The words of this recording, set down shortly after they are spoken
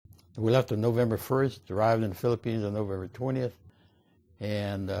We left on November 1st, arrived in the Philippines on November 20th,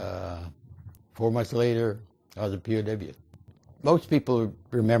 and 4 months later, I was a POW. Most people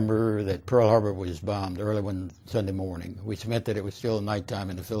remember that Pearl Harbor was bombed early one Sunday morning, which meant that it was still nighttime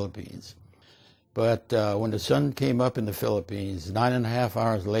in the Philippines. But when the sun came up in the Philippines, 9.5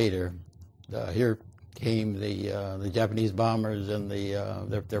 hours later, here came the Japanese bombers and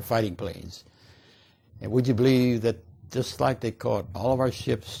their fighting planes. And would you believe that just like they caught all of our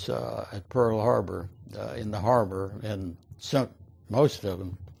ships at Pearl Harbor, in the harbor, and sunk most of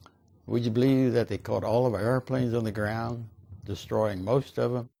them, would you believe that they caught all of our airplanes on the ground, destroying most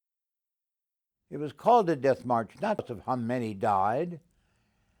of them? It was called a death march, not of how many died.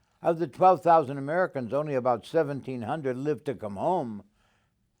 Of the 12,000 Americans, only about 1,700 lived to come home.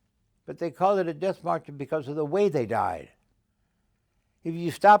 But they called it a death march because of the way they died. If you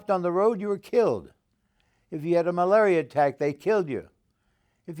stopped on the road, you were killed. If you had a malaria attack, they killed you.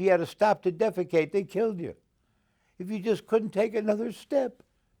 If you had to stop to defecate, they killed you. If you just couldn't take another step,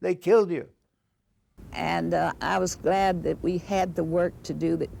 they killed you. And I was glad that we had the work to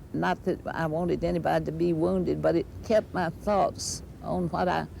do that. Not that I wanted anybody to be wounded, but it kept my thoughts on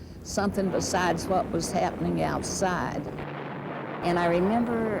something besides what was happening outside. And I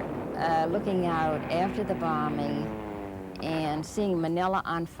remember looking out after the bombing and seeing Manila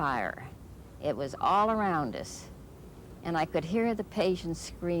on fire. It was all around us, and I could hear the patients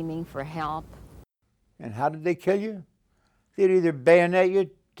screaming for help. And how did they kill you? They'd either bayonet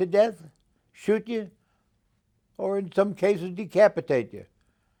you to death, shoot you, or in some cases decapitate you.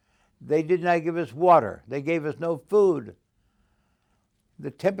 They did not give us water. They gave us no food.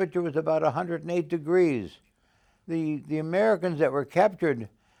 The temperature was about 108 degrees. The Americans that were captured,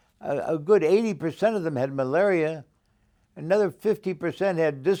 a good 80% of them had malaria. Another 50%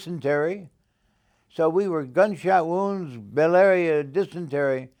 had dysentery. So we were gunshot wounds, malaria,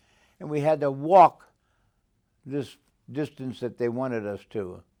 dysentery, and we had to walk this distance that they wanted us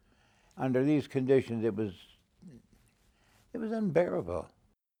to. Under these conditions, it was unbearable.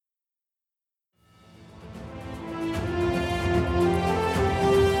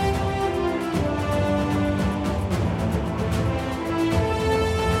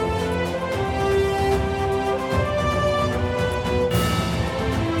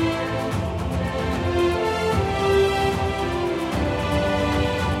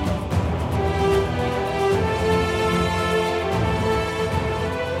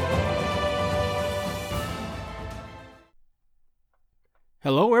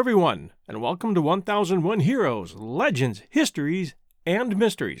 Hello, everyone, and welcome to 1001 Heroes, Legends, Histories, and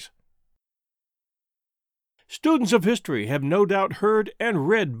Mysteries. Students of history have no doubt heard and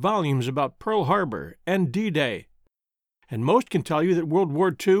read volumes about Pearl Harbor and D-Day, and most can tell you that World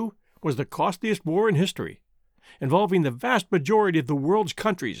War II was the costliest war in history, involving the vast majority of the world's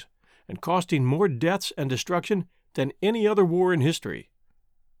countries and costing more deaths and destruction than any other war in history.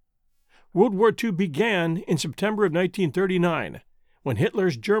 World War II began in September of 1939, when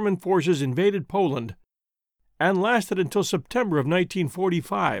Hitler's German forces invaded Poland, and lasted until September of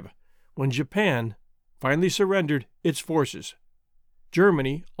 1945, when Japan finally surrendered its forces,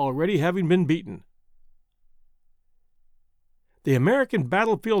 Germany already having been beaten. The American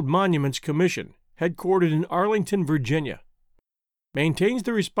Battlefield Monuments Commission, headquartered in Arlington, Virginia, maintains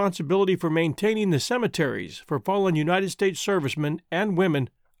the responsibility for maintaining the cemeteries for fallen United States servicemen and women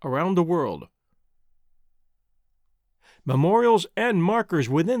around the world. Memorials and markers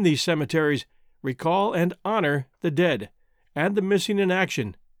within these cemeteries recall and honor the dead and the missing in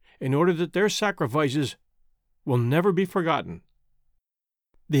action in order that their sacrifices will never be forgotten.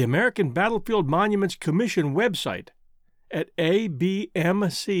 The American Battlefield Monuments Commission website at abmc.gov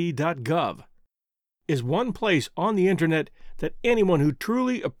is one place on the Internet that anyone who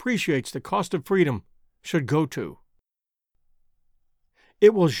truly appreciates the cost of freedom should go to.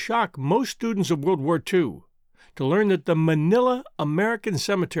 It will shock most students of World War II to learn that the Manila American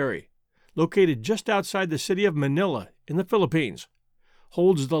Cemetery, located just outside the city of Manila in the Philippines,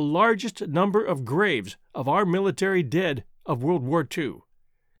 holds the largest number of graves of our military dead of World War II.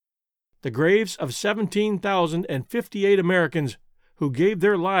 The graves of 17,058 Americans who gave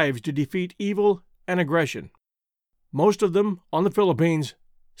their lives to defeat evil and aggression, most of them on the Philippines,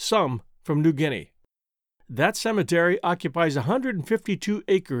 some from New Guinea. That cemetery occupies 152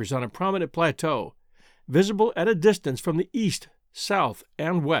 acres on a prominent plateau, visible at a distance from the east, south,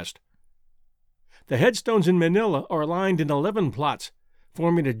 and west. The headstones in Manila are lined in 11 plots,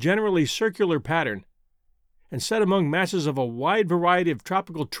 forming a generally circular pattern, and set among masses of a wide variety of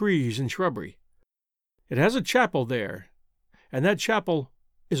tropical trees and shrubbery. It has a chapel there, and that chapel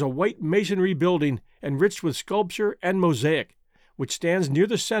is a white masonry building enriched with sculpture and mosaic, which stands near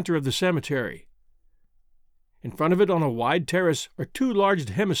the center of the cemetery. In front of it on a wide terrace are two large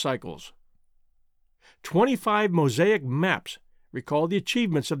hemicycles. 25 mosaic maps recall the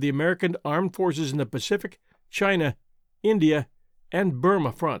achievements of the American armed forces in the Pacific, China, India, and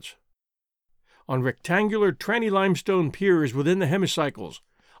Burma fronts. On rectangular tranny limestone piers within the hemicycles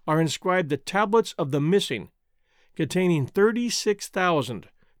are inscribed the tablets of the missing, containing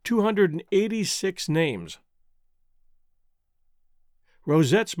 36,286 names.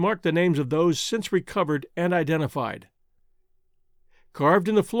 Rosettes mark the names of those since recovered and identified. Carved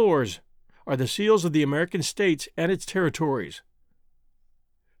in the floors are the seals of the American states and its territories.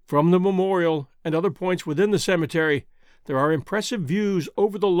 From the memorial and other points within the cemetery, there are impressive views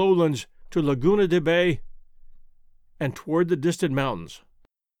over the lowlands to Laguna de Bay and toward the distant mountains.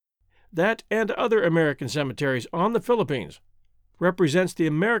 That and other American cemeteries on the Philippines represents the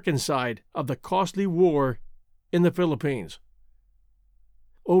American side of the costly war in the Philippines.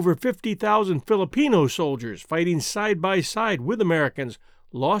 Over 50,000 Filipino soldiers fighting side by side with Americans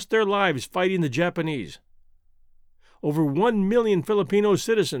lost their lives fighting the Japanese. Over 1 million Filipino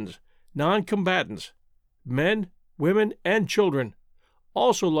citizens, non-combatants, men, women, and children,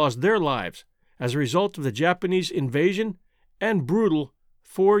 also lost their lives as a result of the Japanese invasion and brutal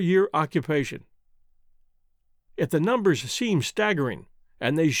 4-year occupation. If the numbers seem staggering,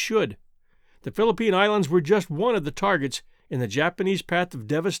 and they should, the Philippine Islands were just one of the targets in the Japanese path of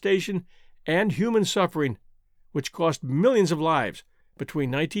devastation and human suffering, which cost millions of lives between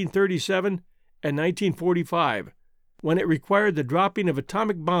 1937 and 1945, when it required the dropping of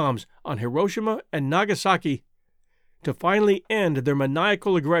atomic bombs on Hiroshima and Nagasaki to finally end their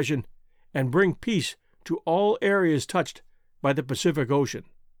maniacal aggression and bring peace to all areas touched by the Pacific Ocean.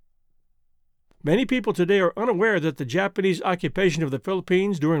 Many people today are unaware that the Japanese occupation of the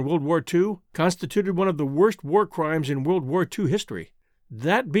Philippines during World War II constituted one of the worst war crimes in World War II history,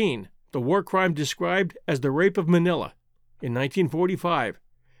 that being the war crime described as the Rape of Manila in 1945,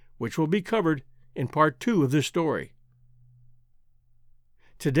 which will be covered in Part 2 of this story.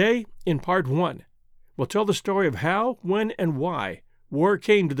 Today, in Part 1, we'll tell the story of how, when, and why war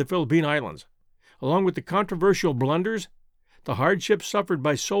came to the Philippine Islands, along with the controversial blunders, the hardships suffered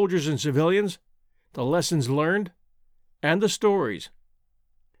by soldiers and civilians, the lessons learned, and the stories.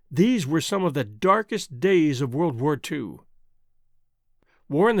 These were some of the darkest days of World War II.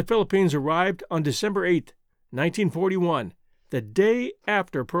 War in the Philippines arrived on December 8, 1941, the day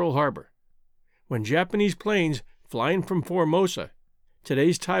after Pearl Harbor, when Japanese planes flying from Formosa,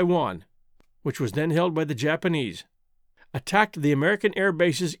 today's Taiwan, which was then held by the Japanese, attacked the American air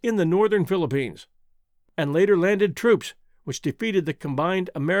bases in the northern Philippines, and later landed troops which defeated the combined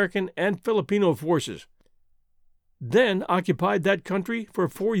American and Filipino forces, then occupied that country for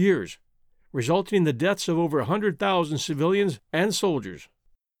 4 years, resulting in the deaths of over 100,000 civilians and soldiers.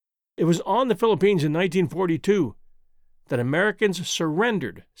 It was on the Philippines in 1942 that Americans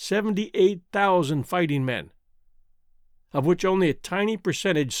surrendered 78,000 fighting men, of which only a tiny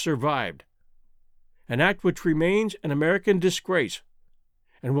percentage survived, an act which remains an American disgrace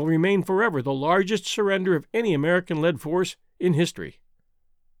and will remain forever the largest surrender of any American-led force in history.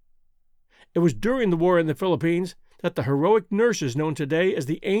 It was during the war in the Philippines that the heroic nurses known today as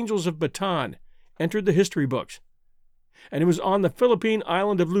the Angels of Bataan entered the history books, and it was on the Philippine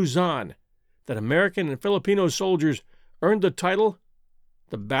island of Luzon that American and Filipino soldiers earned the title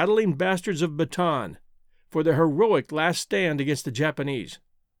the Battling Bastards of Bataan for their heroic last stand against the Japanese.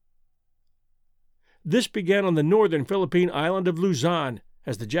 This began on the northern Philippine island of Luzon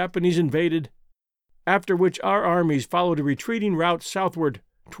as the Japanese invaded, after which our armies followed a retreating route southward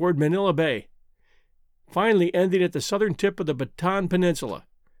toward Manila Bay, finally ending at the southern tip of the Bataan Peninsula,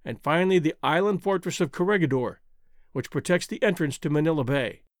 and finally the island fortress of Corregidor, which protects the entrance to Manila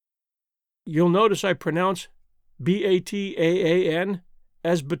Bay. You'll notice I pronounce Bataan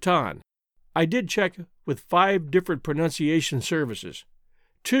as Bataan. I did check with 5 different pronunciation services.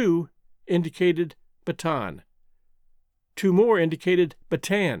 2 indicated Bataan. 2 more indicated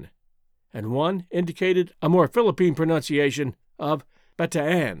Bataan, and 1 indicated a more Philippine pronunciation of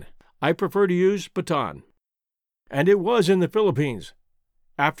Bataan. I prefer to use Bataan. And it was in the Philippines,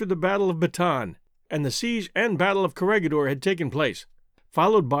 after the Battle of Bataan and the siege and Battle of Corregidor had taken place,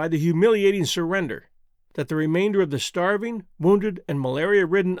 followed by the humiliating surrender, that the remainder of the starving, wounded, and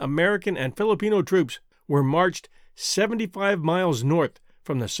malaria-ridden American and Filipino troops were marched 75 miles north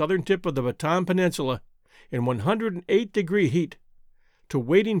from the southern tip of the Bataan Peninsula in 108-degree heat to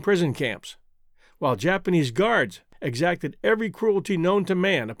waiting prison camps, while Japanese guards exacted every cruelty known to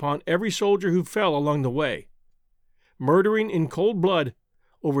man upon every soldier who fell along the way, murdering in cold blood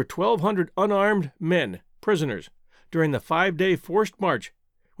over 1,200 unarmed men, prisoners, during the 5-day forced march,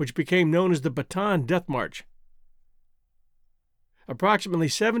 which became known as the Bataan Death March. Approximately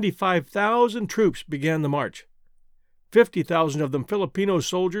 75,000 troops began the march, 50,000 of them Filipino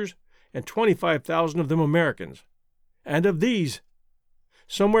soldiers and 25,000 of them Americans. And of these,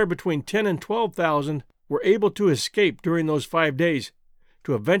 somewhere between 10 and 12,000 were able to escape during those 5 days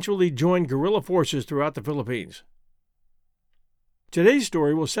to eventually join guerrilla forces throughout the Philippines. Today's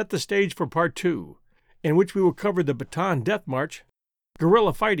story will set the stage for Part 2, in which we will cover the Bataan Death March,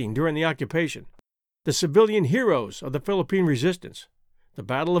 guerrilla fighting during the occupation, the civilian heroes of the Philippine resistance, the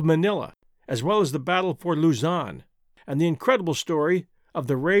Battle of Manila, as well as the battle for Luzon, and the incredible story of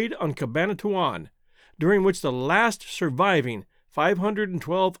the raid on Cabanatuan, during which the last surviving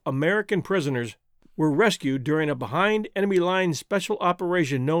 512 American prisoners were rescued during a behind enemy line special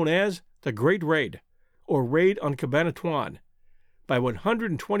operation known as the Great Raid, or Raid on Cabanatuan, by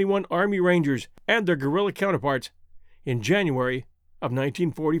 121 Army Rangers and their guerrilla counterparts in January of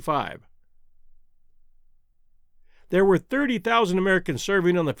 1945. There were 30,000 Americans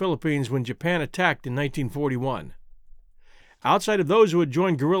serving on the Philippines when Japan attacked in 1941. Outside of those who had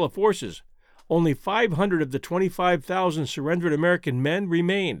joined guerrilla forces, only 500 of the 25,000 surrendered American men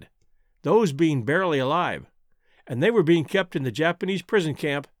remained, those being barely alive, and they were being kept in the Japanese prison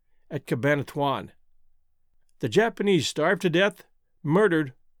camp at Cabanatuan. The Japanese starved to death,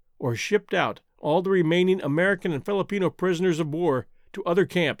 murdered, or shipped out all the remaining American and Filipino prisoners of war to other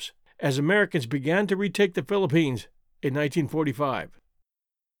camps as Americans began to retake the Philippines in 1945.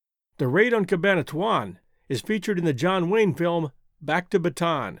 The raid on Cabanatuan is featured in the John Wayne film Back to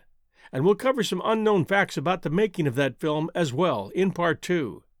Bataan, and we'll cover some unknown facts about the making of that film as well in Part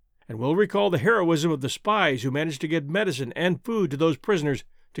 2, and we'll recall the heroism of the spies who managed to get medicine and food to those prisoners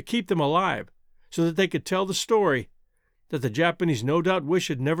to keep them alive so that they could tell the story that the Japanese no doubt wish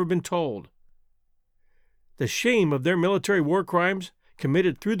had never been told. The shame of their military war crimes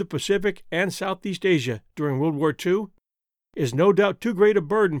committed through the Pacific and Southeast Asia during World War II is no doubt too great a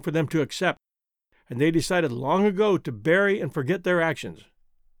burden for them to accept, and they decided long ago to bury and forget their actions.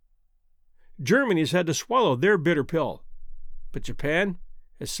 Germany has had to swallow their bitter pill, but Japan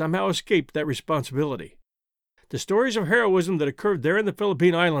has somehow escaped that responsibility. The stories of heroism that occurred there in the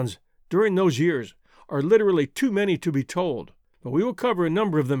Philippine Islands during those years are literally too many to be told, but we will cover a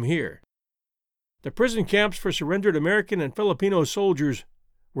number of them here. The prison camps for surrendered American and Filipino soldiers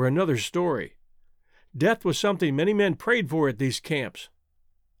were another story. Death was something many men prayed for at these camps.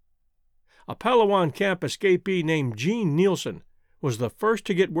 A Palawan camp escapee named Gene Nielsen was the first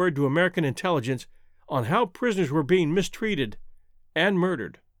to get word to American intelligence on how prisoners were being mistreated and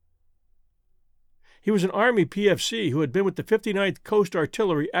murdered. He was an Army PFC who had been with the 59th Coast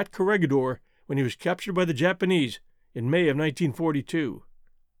Artillery at Corregidor when he was captured by the Japanese in May of 1942.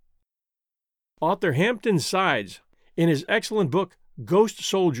 Author Hampton Sides, in his excellent book Ghost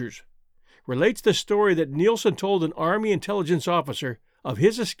Soldiers, relates the story that Nielsen told an Army intelligence officer of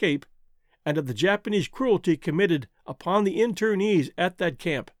his escape and of the Japanese cruelty committed upon the internees at that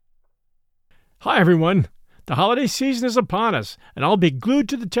camp. Hi, everyone. The holiday season is upon us, and I'll be glued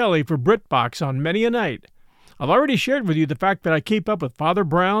to the telly for BritBox on many a night. I've already shared with you the fact that I keep up with Father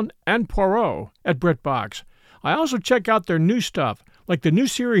Brown and Poirot at BritBox. I also check out their new stuff, like the new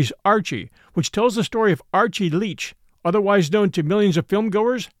series Archie, which tells the story of Archie Leach, otherwise known to millions of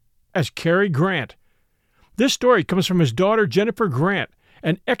filmgoers as Cary Grant. This story comes from his daughter Jennifer Grant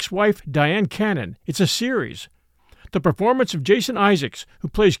and ex-wife Diane Cannon. It's a series. The performance of Jason Isaacs, who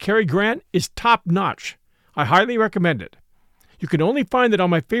plays Cary Grant, is top-notch. I highly recommend it. You can only find it on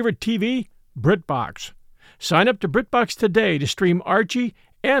my favorite TV, BritBox. Sign up to BritBox today to stream Archie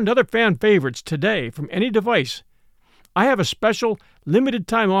and other fan favorites today from any device. I have a special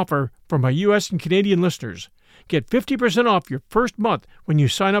limited-time offer for my U.S. and Canadian listeners. Get 50% off your first month when you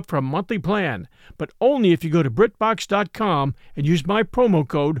sign up for a monthly plan, but only if you go to BritBox.com and use my promo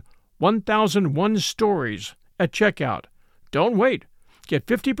code 1001stories at checkout. Don't wait. Get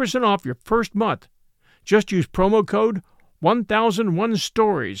 50% off your first month. Just use promo code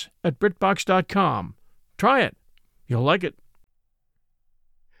 1001stories at BritBox.com. Try it. You'll like it.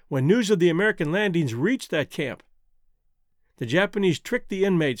 When news of the American landings reached that camp, the Japanese tricked the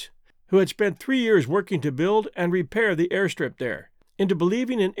inmates, who had spent 3 years working to build and repair the airstrip there, into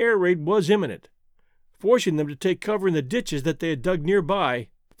believing an air raid was imminent, forcing them to take cover in the ditches that they had dug nearby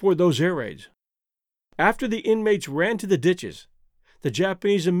for those air raids. After the inmates ran to the ditches, the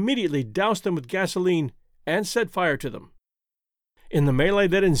Japanese immediately doused them with gasoline and set fire to them. In the melee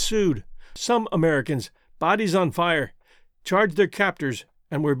that ensued, some Americans, bodies on fire, charged their captors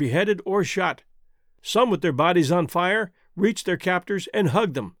and were beheaded or shot. Some, with their bodies on fire, reached their captors and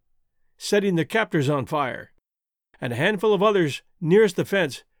hugged them, setting their captors on fire. and a handful of others nearest the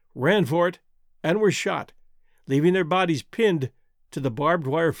fence ran for it and were shot, leaving their bodies pinned to the barbed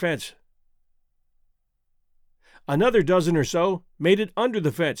wire fence. Another dozen or so made it under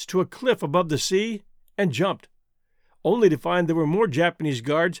the fence to a cliff above the sea and jumped, only to find there were more Japanese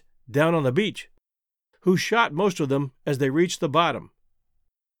guards down on the beach, who shot most of them as they reached the bottom.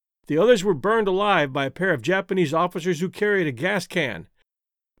 The others were burned alive by a pair of Japanese officers who carried a gas can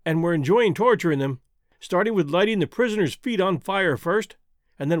and were enjoying torturing them, starting with lighting the prisoners' feet on fire first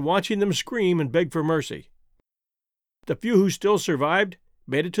and then watching them scream and beg for mercy. The few who still survived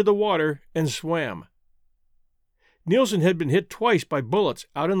made it to the water and swam. Nielsen had been hit twice by bullets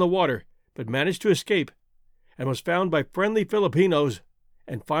out in the water, but managed to escape and was found by friendly Filipinos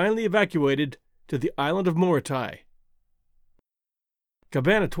and finally evacuated to the island of Morotai.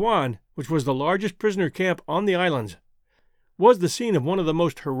 Cabanatuan, which was the largest prisoner camp on the islands, was the scene of one of the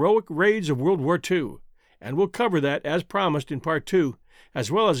most heroic raids of World War II, and we'll cover that as promised in Part 2,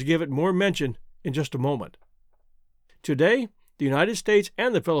 as well as give it more mention in just a moment. Today, the United States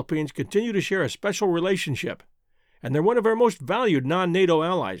and the Philippines continue to share a special relationship, and they're one of our most valued non-NATO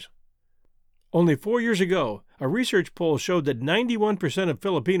allies. Only 4 years ago, a research poll showed that 91% of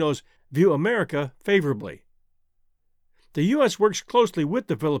Filipinos view America favorably. The U.S. works closely with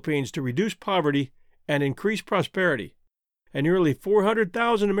the Philippines to reduce poverty and increase prosperity, and nearly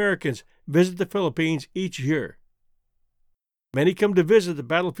 400,000 Americans visit the Philippines each year. Many come to visit the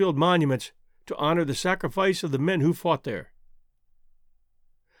battlefield monuments to honor the sacrifice of the men who fought there.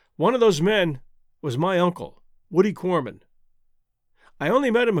 One of those men was my uncle, Woody Corman. I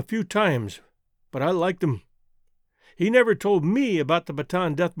only met him a few times, but I liked him. He never told me about the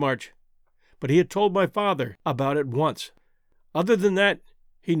Bataan Death March, but he had told my father about it once. Other than that,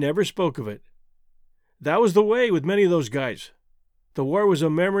 he never spoke of it. That was the way with many of those guys. The war was a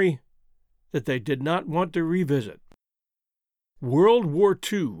memory that they did not want to revisit. World War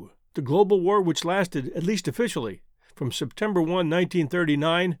II, the global war which lasted, at least officially, from September 1,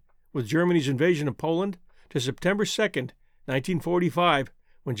 1939, with Germany's invasion of Poland, to September 2, 1945,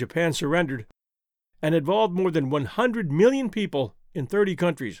 when Japan surrendered, and involved more than 100 million people in 30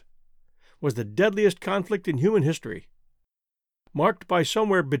 countries, was the deadliest conflict in human history, marked by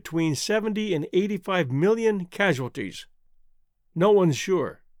somewhere between 70 and 85 million casualties. No one's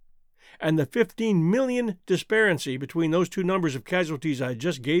sure. And the 15 million disparity between those two numbers of casualties I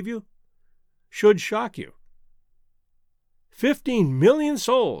just gave you should shock you. 15 million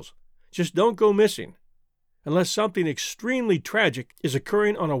souls just don't go missing unless something extremely tragic is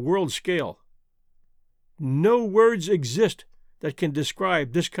occurring on a world scale. No words exist that can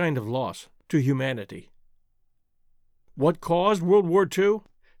describe this kind of loss to humanity. What caused World War II?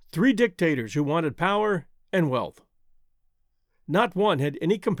 3 dictators who wanted power and wealth. Not one had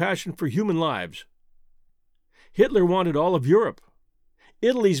any compassion for human lives. Hitler wanted all of Europe.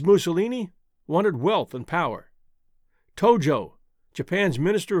 Italy's Mussolini wanted wealth and power. Tojo, Japan's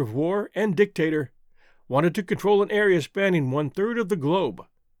Minister of War and dictator, wanted to control an area spanning 1/3 of the globe,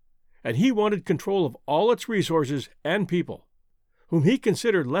 and he wanted control of all its resources and people, whom he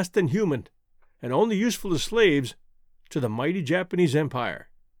considered less than human and only useful as slaves to the mighty Japanese Empire.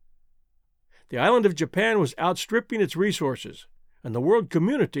 The island of Japan was outstripping its resources, and the world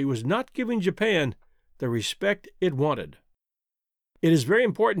community was not giving Japan the respect it wanted. It is very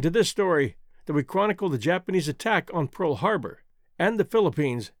important to this story that we chronicle the Japanese attack on Pearl Harbor and the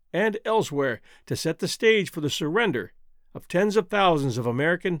Philippines and elsewhere to set the stage for the surrender of tens of thousands of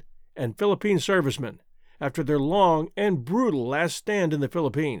American and Philippine servicemen after their long and brutal last stand in the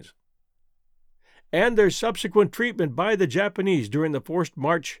Philippines, and their subsequent treatment by the Japanese during the forced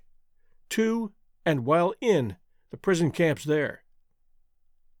march to and while in the prison camps there.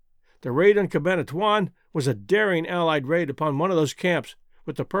 The raid on Cabanatuan was a daring Allied raid upon one of those camps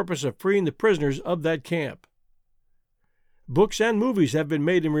with the purpose of freeing the prisoners of that camp. Books and movies have been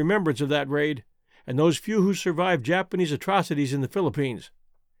made in remembrance of that raid and those few who survived Japanese atrocities in the Philippines,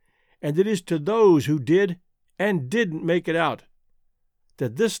 and it is to those who did and didn't make it out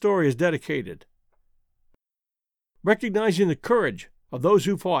that this story is dedicated. Recognizing the courage of those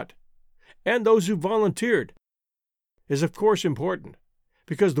who fought and those who volunteered is of course important,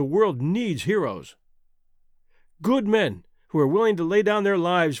 because the world needs heroes. Good men who are willing to lay down their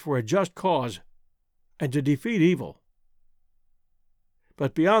lives for a just cause and to defeat evil.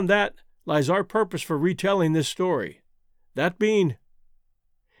 But beyond that lies our purpose for retelling this story, that being,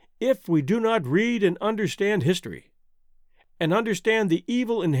 if we do not read and understand history, and understand the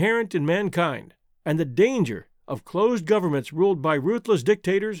evil inherent in mankind and the danger of closed governments ruled by ruthless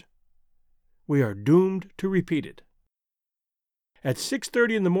dictators, we are doomed to repeat it. At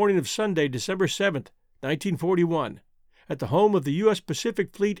 6:30 in the morning of Sunday, December 7th, 1941, at the home of the U.S.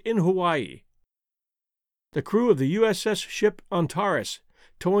 Pacific Fleet in Hawaii. The crew of the USS ship Antares,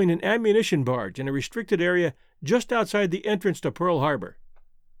 towing an ammunition barge in a restricted area just outside the entrance to Pearl Harbor,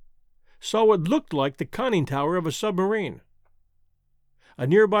 saw what looked like the conning tower of a submarine. A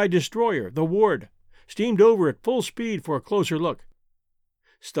nearby destroyer, the Ward, steamed over at full speed for a closer look,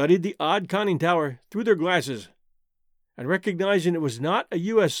 studied the odd conning tower through their glasses, and recognizing it was not a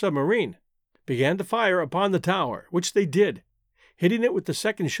U.S. submarine, began to fire upon the tower, which they did, hitting it with the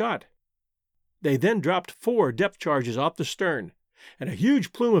second shot. They then dropped 4 depth charges off the stern, and a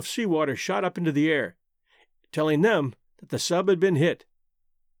huge plume of seawater shot up into the air, telling them that the sub had been hit.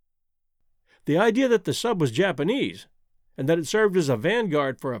 The idea that the sub was Japanese, and that it served as a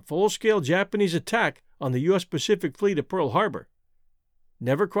vanguard for a full-scale Japanese attack on the U.S. Pacific Fleet at Pearl Harbor,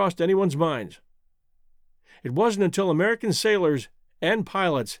 never crossed anyone's minds. It wasn't until American sailors and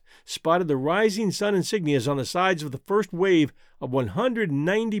pilots spotted the rising sun insignias on the sides of the first wave of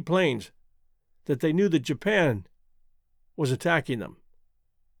 190 planes that they knew that Japan was attacking them.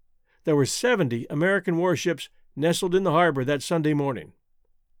 There were 70 American warships nestled in the harbor that Sunday morning.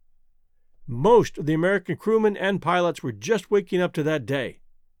 Most of the American crewmen and pilots were just waking up to that day,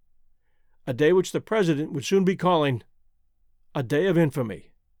 a day which the President would soon be calling a day of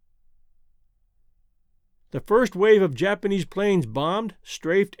infamy. The first wave of Japanese planes bombed,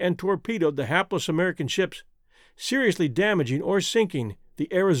 strafed, and torpedoed the hapless American ships, seriously damaging or sinking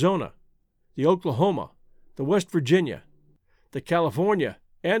the Arizona, the Oklahoma, the West Virginia, the California,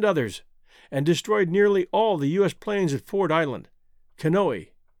 and others, and destroyed nearly all the U.S. planes at Ford Island, Kanoe,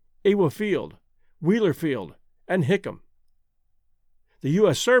 Ewa Field, Wheeler Field, and Hickam. The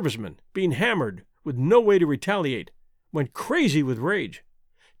U.S. servicemen, being hammered with no way to retaliate, went crazy with rage,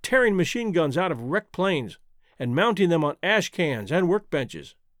 tearing machine guns out of wrecked planes and mounting them on ash cans and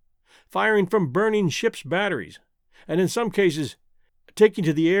workbenches, firing from burning ships' batteries, and in some cases, taking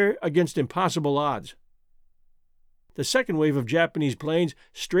to the air against impossible odds. The second wave of Japanese planes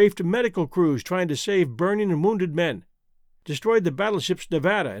strafed medical crews trying to save burning and wounded men, destroyed the battleships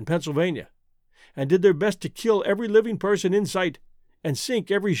Nevada and Pennsylvania, and did their best to kill every living person in sight and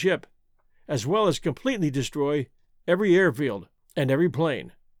sink every ship, as well as completely destroy every airfield and every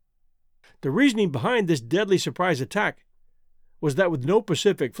plane. The reasoning behind this deadly surprise attack was that with no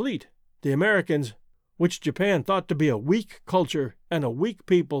Pacific Fleet, the Americans, which Japan thought to be a weak culture and a weak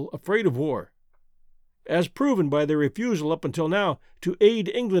people afraid of war, as proven by their refusal up until now to aid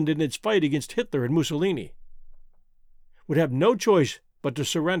England in its fight against Hitler and Mussolini, would have no choice but to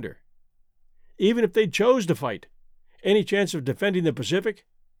surrender. Even if they chose to fight, any chance of defending the Pacific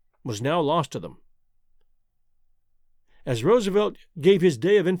was now lost to them. As Roosevelt gave his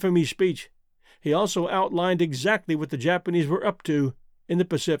Day of Infamy speech, he also outlined exactly what the Japanese were up to in the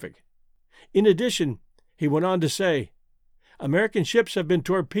Pacific. In addition, he went on to say, American ships have been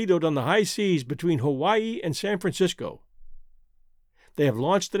torpedoed on the high seas between Hawaii and San Francisco. They have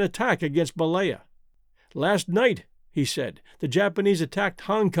launched an attack against Malaya. Last night, he said, the Japanese attacked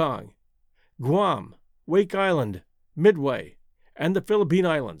Hong Kong, Guam, Wake Island, Midway, and the Philippine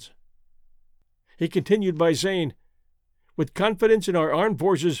Islands. He continued by saying, with confidence in our armed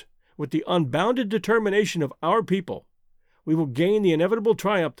forces, with the unbounded determination of our people, we will gain the inevitable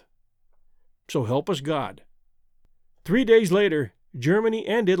triumph. So help us God. 3 days later, Germany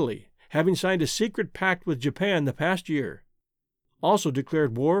and Italy, having signed a secret pact with Japan the past year, also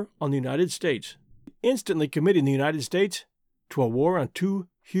declared war on the United States, instantly committing the United States to a war on 2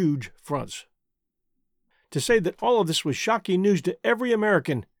 huge fronts. To say that all of this was shocking news to every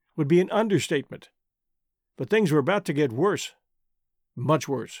American would be an understatement. But things were about to get worse, much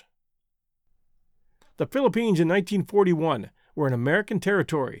worse. The Philippines in 1941 were an American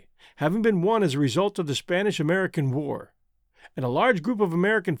territory, having been won as a result of the Spanish-American War, and a large group of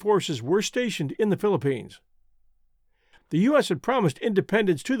American forces were stationed in the Philippines. The U.S. had promised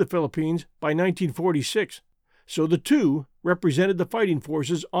independence to the Philippines by 1946, so the two represented the fighting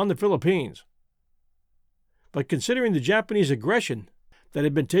forces on the Philippines. But considering the Japanese aggression that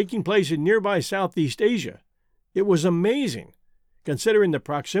had been taking place in nearby Southeast Asia, it was amazing, considering the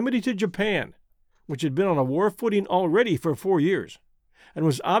proximity to Japan, which had been on a war footing already for 4 years, and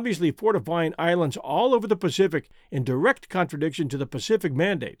was obviously fortifying islands all over the Pacific in direct contradiction to the Pacific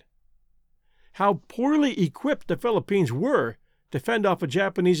Mandate. How poorly equipped the Philippines were to fend off a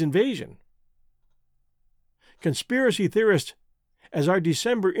Japanese invasion. Conspiracy theorists, as our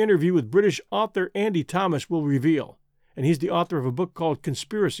December interview with British author Andy Thomas will reveal, and he's the author of a book called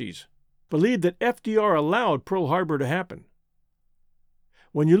Conspiracies, believed that FDR allowed Pearl Harbor to happen.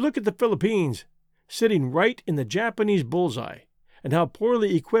 When you look at the Philippines, sitting right in the Japanese bullseye, and how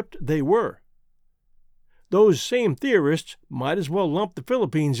poorly equipped they were, those same theorists might as well lump the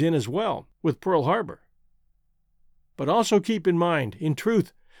Philippines in as well, with Pearl Harbor. But also keep in mind, in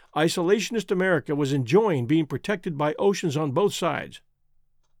truth, isolationist America was enjoying being protected by oceans on both sides.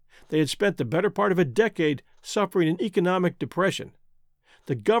 They had spent the better part of a decade suffering an economic depression.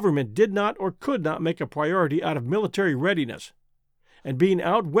 The government did not or could not make a priority out of military readiness, and being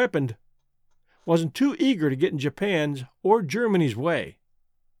outweaponed wasn't too eager to get in Japan's or Germany's way.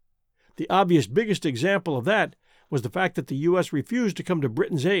 The obvious biggest example of that was the fact that the U.S. refused to come to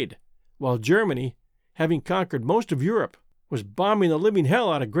Britain's aid, while Germany, having conquered most of Europe, was bombing the living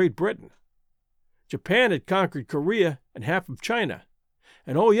hell out of Great Britain. Japan had conquered Korea and half of China.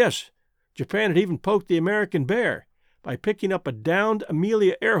 And oh yes, Japan had even poked the American bear by picking up a downed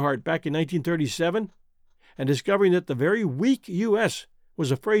Amelia Earhart back in 1937 and discovering that the very weak U.S. was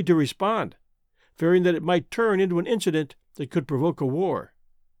afraid to respond, fearing that it might turn into an incident that could provoke a war.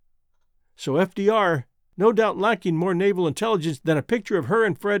 So FDR, no doubt lacking more naval intelligence than a picture of her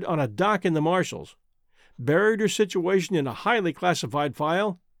and Fred on a dock in the Marshalls, buried her situation in a highly classified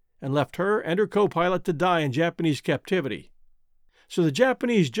file and left her and her co-pilot to die in Japanese captivity. So the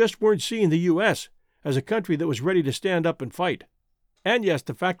Japanese just weren't seeing the U.S. as a country that was ready to stand up and fight. And yes,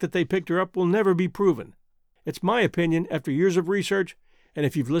 the fact that they picked her up will never be proven. It's my opinion after years of research, and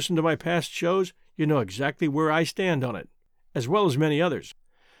if you've listened to my past shows, you know exactly where I stand on it, as well as many others.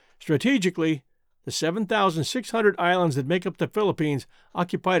 Strategically, the 7,600 islands that make up the Philippines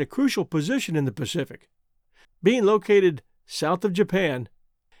occupied a crucial position in the Pacific, being located south of Japan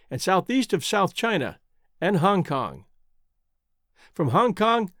and southeast of South China and Hong Kong. From Hong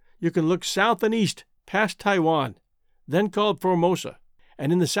Kong, you can look south and east past Taiwan, then called Formosa,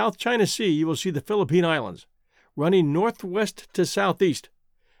 and in the South China Sea you will see the Philippine Islands, running northwest to southeast,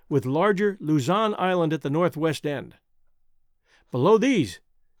 with larger Luzon Island at the northwest end. Below these,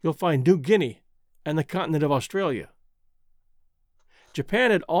 you'll find New Guinea and the continent of Australia.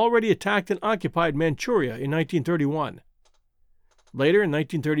 Japan had already attacked and occupied Manchuria in 1931. Later, in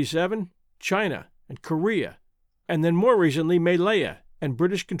 1937, China and Korea, and then more recently Malaya and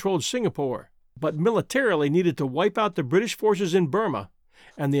British-controlled Singapore, but militarily needed to wipe out the British forces in Burma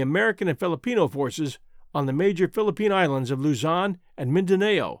and the American and Filipino forces on the major Philippine islands of Luzon and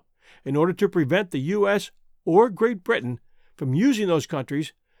Mindanao in order to prevent the U.S. or Great Britain from using those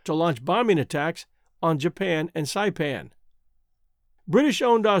countries to launch bombing attacks on Japan and Saipan.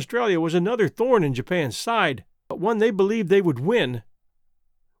 British-owned Australia was another thorn in Japan's side, but one they believed they would win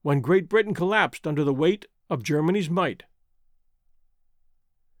when Great Britain collapsed under the weight of Germany's might.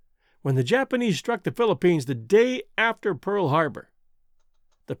 When the Japanese struck the Philippines the day after Pearl Harbor,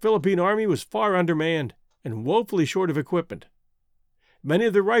 the Philippine Army was far undermanned and woefully short of equipment. Many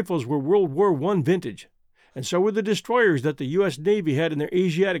of the rifles were World War I vintage, and so were the destroyers that the U.S. Navy had in their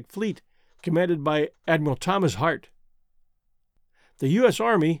Asiatic fleet, commanded by Admiral Thomas Hart. The U.S.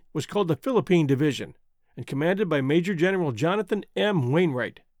 Army was called the Philippine Division and commanded by Major General Jonathan M.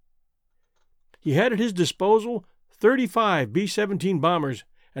 Wainwright. He had at his disposal 35 B-17 bombers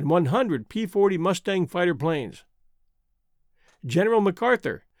and 100 P-40 Mustang fighter planes. General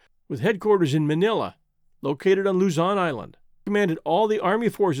MacArthur, with headquarters in Manila, located on Luzon Island, commanded all the Army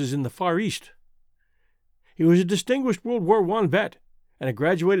forces in the Far East. He was a distinguished World War I vet and had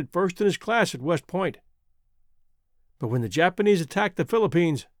graduated first in his class at West Point. But when the Japanese attacked the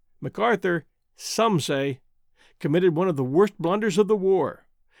Philippines, MacArthur, some say, committed one of the worst blunders of the war,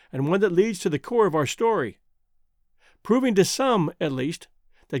 and one that leads to the core of our story, proving to some, at least,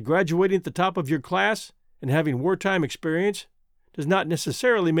 that graduating at the top of your class and having wartime experience does not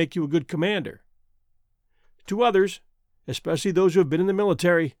necessarily make you a good commander. To others, especially those who have been in the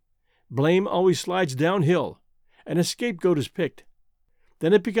military, blame always slides downhill, and a scapegoat is picked.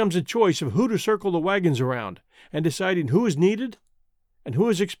 Then it becomes a choice of who to circle the wagons around, and deciding who is needed and who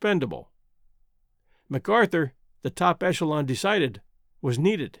is expendable. MacArthur, the top echelon, decided, was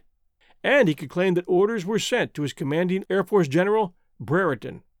needed, and he could claim that orders were sent to his commanding Air Force General,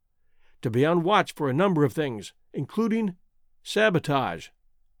 Brereton, to be on watch for a number of things, including sabotage.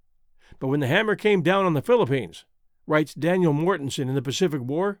 But when the hammer came down on the Philippines, writes Daniel Mortensen in the Pacific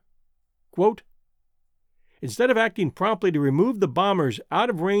War, quote, instead of acting promptly to remove the bombers out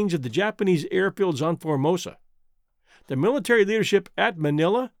of range of the Japanese airfields on Formosa, the military leadership at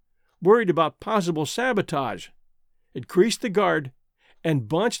Manila worried about possible sabotage, increased the guard, and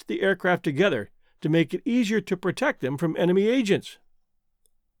bunched the aircraft together to make it easier to protect them from enemy agents.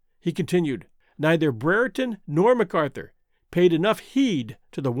 He continued, neither Brereton nor MacArthur paid enough heed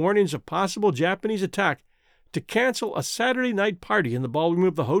to the warnings of possible Japanese attack to cancel a Saturday night party in the ballroom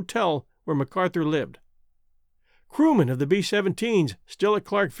of the hotel where MacArthur lived. Crewmen of the B-17s still at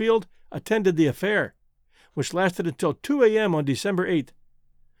Clark Field attended the affair, which lasted until 2 a.m. on December 8th,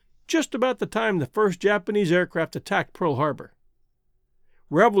 just about the time the first Japanese aircraft attacked Pearl Harbor.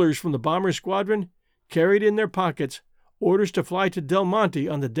 Revelers from the bomber squadron carried in their pockets orders to fly to Del Monte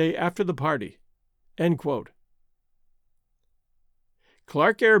on the day after the party. End quote.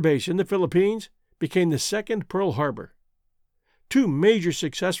 Clark Air Base in the Philippines became the second Pearl Harbor. 2 major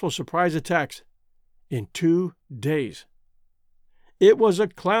successful surprise attacks in 2 days. It was a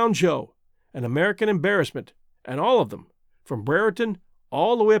clown show, an American embarrassment, and all of them, from Brereton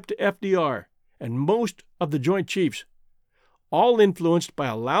all the way up to FDR and most of the Joint Chiefs, all influenced by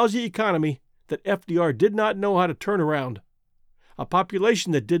a lousy economy that FDR did not know how to turn around, a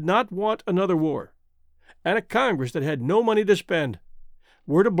population that did not want another war, and a Congress that had no money to spend,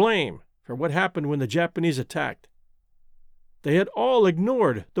 were to blame for what happened when the Japanese attacked. They had all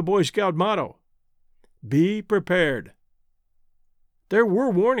ignored the Boy Scout motto, "Be prepared." There were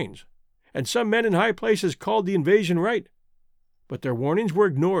warnings, and some men in high places called the invasion right, but their warnings were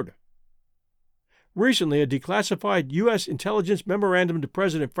ignored. Recently, a declassified U.S. intelligence memorandum to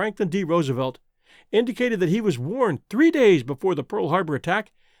President Franklin D. Roosevelt indicated that he was warned 3 days before the Pearl Harbor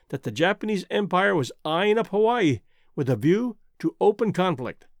attack that the Japanese Empire was eyeing up Hawaii with a view to open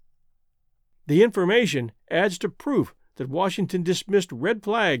conflict. The information adds to proof that Washington dismissed red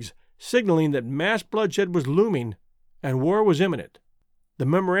flags signaling that mass bloodshed was looming and war was imminent. The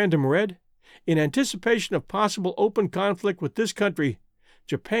memorandum read, "In anticipation of possible open conflict with this country,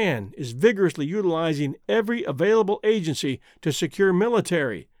 Japan is vigorously utilizing every available agency to secure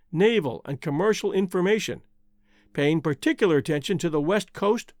military, naval, and commercial information, paying particular attention to the West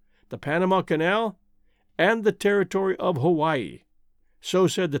Coast, the Panama Canal, and the territory of Hawaii." So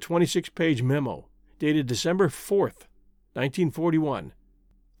said the 26-page memo, dated December 4th, 1941,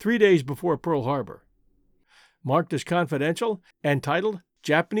 3 days before Pearl Harbor. Marked as confidential and titled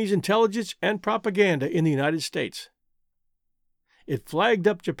Japanese Intelligence and Propaganda in the United States. It flagged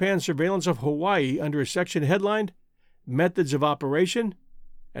up Japan's surveillance of Hawaii under a section headlined Methods of Operation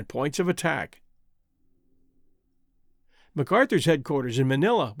and Points of Attack. MacArthur's headquarters in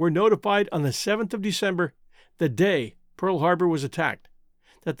Manila were notified on the 7th of December, the day Pearl Harbor was attacked,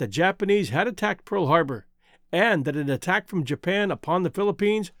 that the Japanese had attacked Pearl Harbor and that an attack from Japan upon the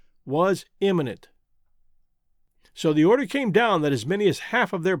Philippines was imminent. So the order came down that as many as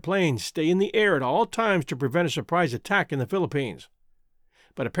half of their planes stay in the air at all times to prevent a surprise attack in the Philippines.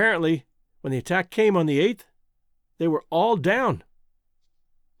 But apparently, when the attack came on the 8th, they were all down.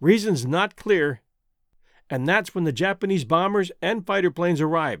 Reasons not clear, and that's when the Japanese bombers and fighter planes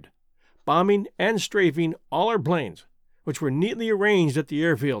arrived, bombing and strafing all our planes, which were neatly arranged at the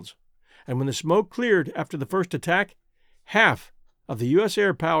airfields. And when the smoke cleared after the first attack, half of the U.S.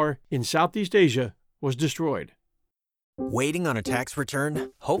 air power in Southeast Asia was destroyed. Waiting on a tax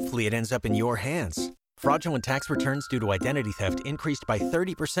return? Hopefully it ends up in your hands. Fraudulent tax returns due to identity theft increased by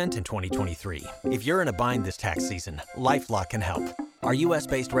 30% in 2023. If you're in a bind this tax season, LifeLock can help. Our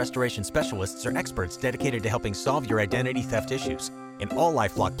U.S.-based restoration specialists are experts dedicated to helping solve your identity theft issues. And all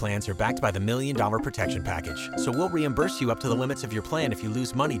LifeLock plans are backed by the $1 Million Protection Package. So we'll reimburse you up to the limits of your plan if you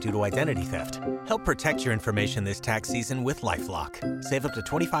lose money due to identity theft. Help protect your information this tax season with LifeLock. Save up to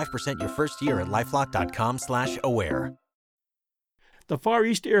 25% your first year at LifeLock.com/aware. The Far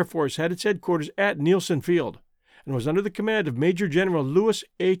East Air Force had its headquarters at Nielsen Field and was under the command of Major General Lewis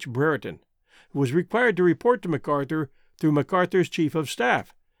H. Brereton, who was required to report to MacArthur through MacArthur's Chief of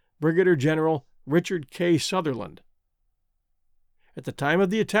Staff, Brigadier General Richard K. Sutherland. At the time of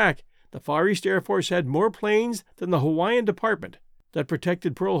the attack, the Far East Air Force had more planes than the Hawaiian Department that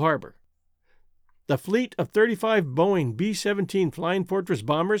protected Pearl Harbor. The fleet of 35 Boeing B-17 Flying Fortress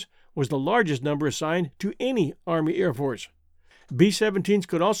bombers was the largest number assigned to any Army Air Force. B-17s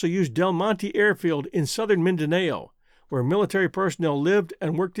could also use Del Monte Airfield in southern Mindanao, where military personnel lived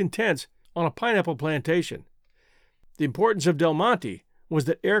and worked in tents on a pineapple plantation. The importance of Del Monte was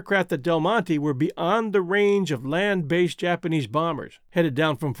that aircraft at Del Monte were beyond the range of land-based Japanese bombers headed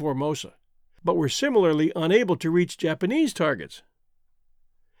down from Formosa, but were similarly unable to reach Japanese targets.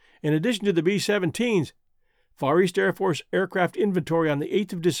 In addition to the B-17s, Far East Air Force aircraft inventory on the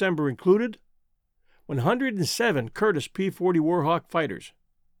 8th of December included 107 Curtiss P-40 Warhawk fighters,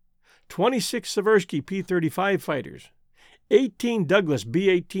 26 Seversky P-35 fighters, 18 Douglas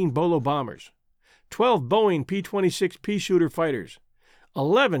B-18 Bolo bombers, 12 Boeing P-26 P-shooter fighters,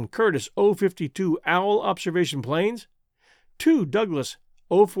 11 Curtiss O-52 Owl observation planes, 2 Douglas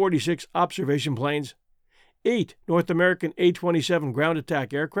O-46 observation planes, 8 North American A-27 ground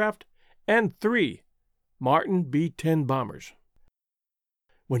attack aircraft, and 3 Martin B-10 bombers.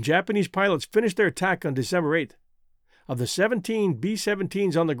 When Japanese pilots finished their attack on December 8th, of the 17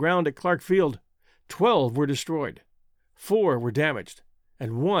 B-17s on the ground at Clark Field, 12 were destroyed, 4 were damaged,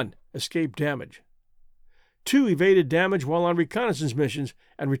 and 1 escaped damage. 2 evaded damage while on reconnaissance missions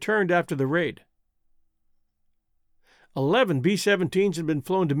and returned after the raid. 11 B-17s had been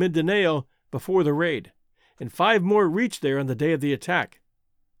flown to Mindanao before the raid, and 5 more reached there on the day of the attack.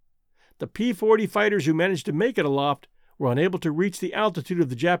 The P-40 fighters who managed to make it aloft were unable to reach the altitude of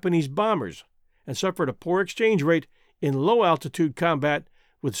the Japanese bombers and suffered a poor exchange rate in low-altitude combat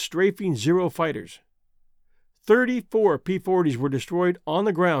with strafing Zero fighters. 34 P-40s were destroyed on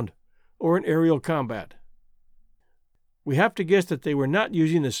the ground or in aerial combat. We have to guess that they were not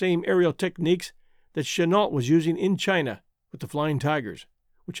using the same aerial techniques that Chennault was using in China with the Flying Tigers,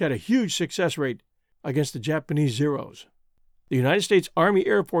 which had a huge success rate against the Japanese Zeros. The United States Army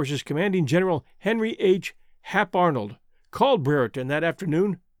Air Force's Commanding General Henry H. Hap Arnold called Brereton that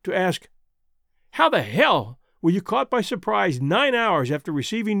afternoon to ask, "How the hell were you caught by surprise 9 hours after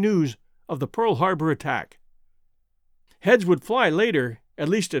receiving news of the Pearl Harbor attack?" Heads would fly later, at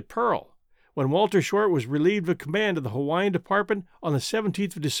least at Pearl, when Walter Short was relieved of command of the Hawaiian Department on the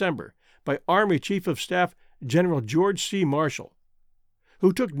 17th of December by Army Chief of Staff General George C. Marshall,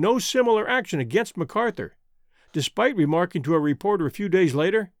 who took no similar action against MacArthur, despite remarking to a reporter a few days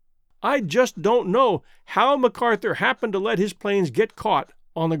later, "I just don't know how MacArthur happened to let his planes get caught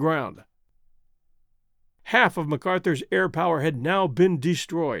on the ground." Half of MacArthur's air power had now been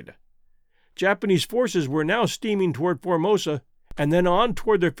destroyed. Japanese forces were now steaming toward Formosa and then on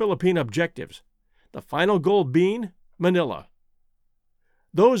toward their Philippine objectives, the final goal being Manila.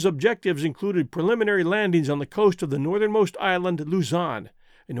 Those objectives included preliminary landings on the coast of the northernmost island, Luzon,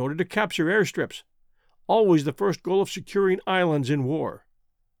 in order to capture airstrips, always the first goal of securing islands in war.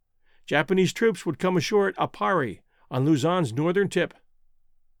 Japanese troops would come ashore at Apari on Luzon's northern tip.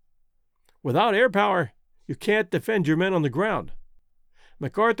 Without air power, you can't defend your men on the ground.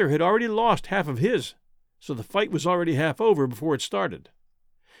 MacArthur had already lost half of his, so the fight was already half over before it started.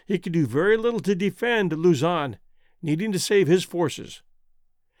 He could do very little to defend Luzon, needing to save his forces.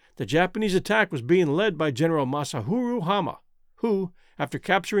 The Japanese attack was being led by General Masahiro Hama, who, after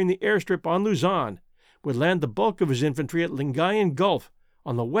capturing the airstrip on Luzon, would land the bulk of his infantry at Lingayen Gulf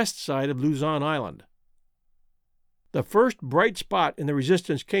on the west side of Luzon Island. The first bright spot in the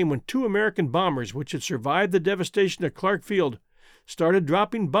resistance came when 2 American bombers, which had survived the devastation at Clark Field, started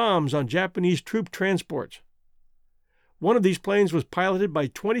dropping bombs on Japanese troop transports. One of these planes was piloted by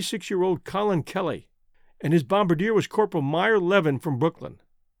 26-year-old Colin Kelly, and his bombardier was Corporal Meyer Levin from Brooklyn.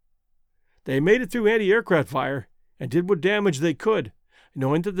 They made it through anti-aircraft fire and did what damage they could,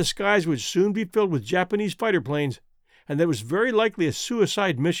 knowing that the skies would soon be filled with Japanese fighter planes and that it was very likely a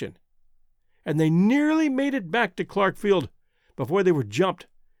suicide mission. And they nearly made it back to Clark Field before they were jumped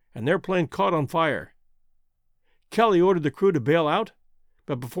and their plane caught on fire. Kelly ordered the crew to bail out,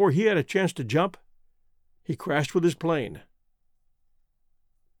 but before he had a chance to jump, he crashed with his plane.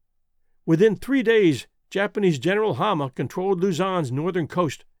 Within 3 days, Japanese General Hama controlled Luzon's northern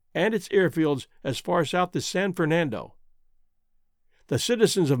coast and its airfields as far south as San Fernando. The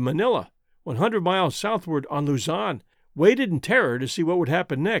citizens of Manila, 100 miles southward on Luzon, waited in terror to see what would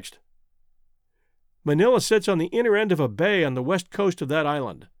happen next. Manila sits on the inner end of a bay on the west coast of that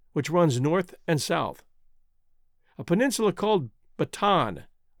island, which runs north and south. A peninsula called Bataan,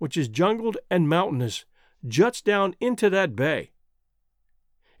 which is jungled and mountainous, juts down into that bay.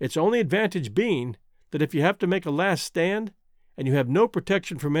 Its only advantage being that if you have to make a last stand and you have no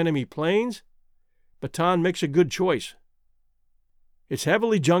protection from enemy planes, Bataan makes a good choice. It's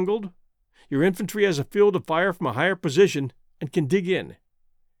heavily jungled. Your infantry has a field of fire from a higher position and can dig in.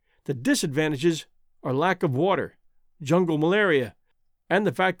 The disadvantages are lack of water, jungle malaria, and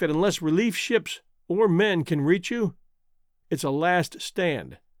the fact that unless relief ships or men can reach you, it's a last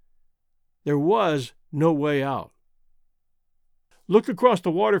stand. There was no way out. Look across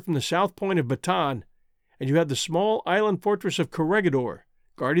the water from the south point of Bataan, and you have the small island fortress of Corregidor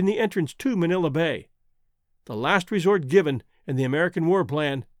guarding the entrance to Manila Bay, the last resort given in the American war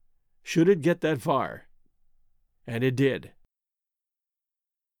plan should it get that far. And it did.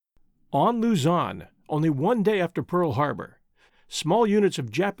 On Luzon, only 1 day after Pearl Harbor, small units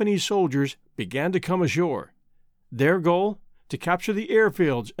of Japanese soldiers began to come ashore. Their goal? To capture the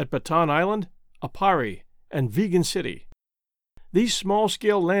airfields at Bataan Island, Apari, and Vigan City. These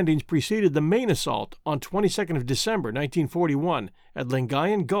small-scale landings preceded the main assault on 22nd of December 1941 at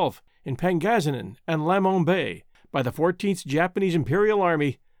Lingayen Gulf in Pangasinan and Lamon Bay by the 14th Japanese Imperial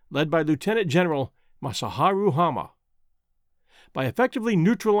Army led by Lieutenant General Masahiro Hama. By effectively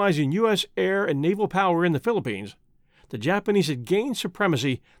neutralizing U.S. air and naval power in the Philippines, the Japanese had gained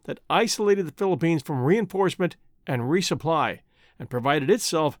supremacy that isolated the Philippines from reinforcement and resupply, and provided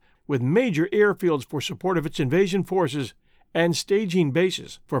itself with major airfields for support of its invasion forces and staging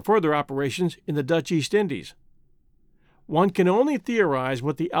bases for further operations in the Dutch East Indies. One can only theorize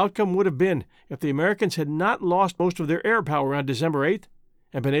what the outcome would have been if the Americans had not lost most of their air power on December 8th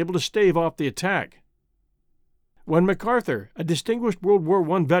and been able to stave off the attack. When MacArthur, a distinguished World War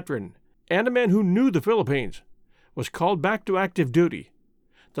I veteran and a man who knew the Philippines, was called back to active duty,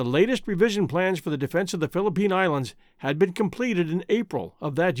 the latest revision plans for the defense of the Philippine Islands had been completed in April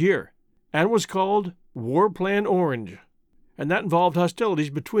of that year and was called War Plan Orange, and that involved hostilities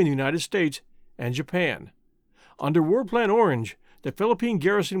between the United States and Japan. Under War Plan Orange, the Philippine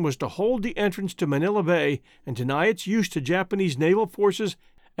garrison was to hold the entrance to Manila Bay and deny its use to Japanese naval forces,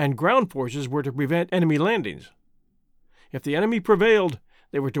 and ground forces were to prevent enemy landings. If the enemy prevailed,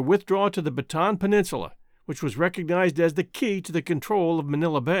 they were to withdraw to the Bataan Peninsula, which was recognized as the key to the control of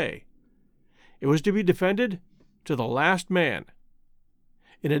Manila Bay. It was to be defended to the last man.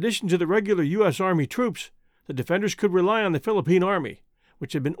 In addition to the regular U.S. Army troops, the defenders could rely on the Philippine Army,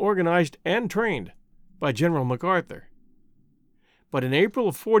 which had been organized and trained by General MacArthur. But in April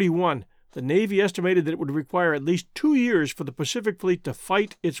of 41, the Navy estimated that it would require at least 2 years for the Pacific Fleet to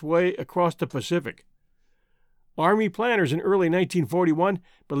fight its way across the Pacific. Army planners in early 1941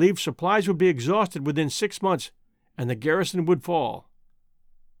 believed supplies would be exhausted within 6 months and the garrison would fall.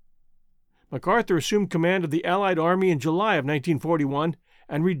 MacArthur assumed command of the Allied Army in July of 1941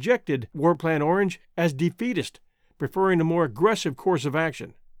 and rejected War Plan Orange as defeatist, preferring a more aggressive course of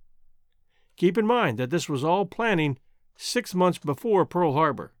action. Keep in mind that this was all planning 6 months before Pearl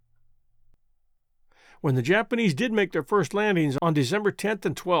Harbor. When the Japanese did make their first landings on December 10th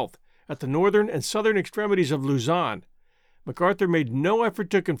and 12th at the northern and southern extremities of Luzon, MacArthur made no effort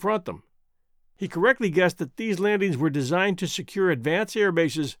to confront them. He correctly guessed that these landings were designed to secure advanced air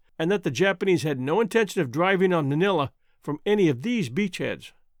bases and that the Japanese had no intention of driving on Manila from any of these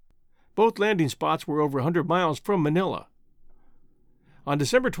beachheads. Both landing spots were over 100 miles from Manila. On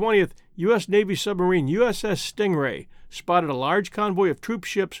December 20th, U.S. Navy submarine USS Stingray spotted a large convoy of troop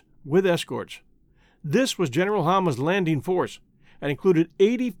ships with escorts. This was General Hama's landing force and included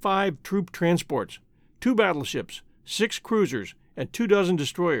 85 troop transports, 2 battleships, 6 cruisers, and 24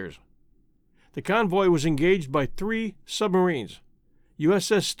 destroyers. The convoy was engaged by 3 submarines,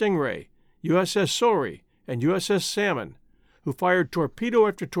 USS Stingray, USS Sorry, and USS Salmon, who fired torpedo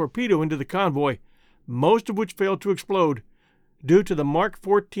after torpedo into the convoy, most of which failed to explode due to the Mark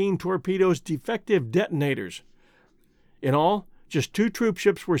 14 torpedo's defective detonators. In all, just 2 troop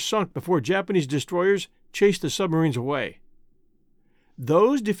ships were sunk before Japanese destroyers chased the submarines away.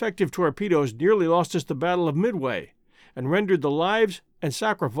 Those defective torpedoes nearly lost us the Battle of Midway and rendered the lives and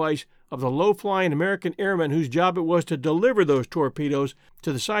sacrifice of the low-flying American airmen whose job it was to deliver those torpedoes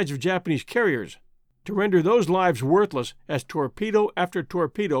to the sides of Japanese carriers, to render those lives worthless as torpedo after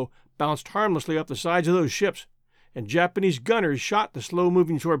torpedo bounced harmlessly off the sides of those ships, and Japanese gunners shot the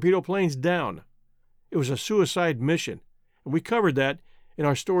slow-moving torpedo planes down. It was a suicide mission, and we covered that in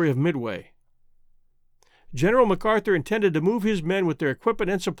our story of Midway. General MacArthur intended to move his men with their equipment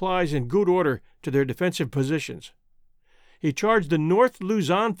and supplies in good order to their defensive positions. He charged the North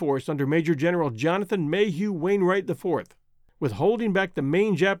Luzon force under Major General Jonathan Mayhew Wainwright IV with holding back the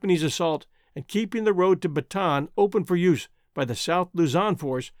main Japanese assault and keeping the road to Bataan open for use by the South Luzon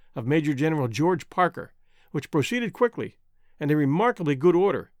force of Major General George Parker, which proceeded quickly and in remarkably good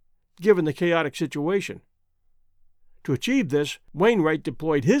order, given the chaotic situation. To achieve this, Wainwright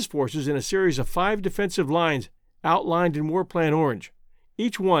deployed his forces in a series of 5 defensive lines outlined in War Plan Orange,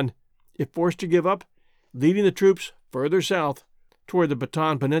 each one, if forced to give up, leading the troops further south toward the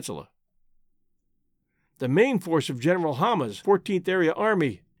Bataan Peninsula. The main force of General Hama's 14th Area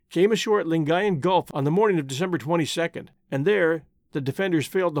Army came ashore at Lingayen Gulf on the morning of December 22nd, and there the defenders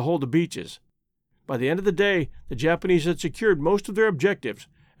failed to hold the beaches. By the end of the day, the Japanese had secured most of their objectives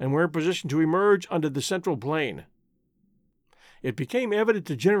and were in position to emerge onto the Central Plain. It became evident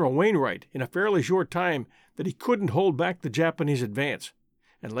to General Wainwright in a fairly short time that he couldn't hold back the Japanese advance,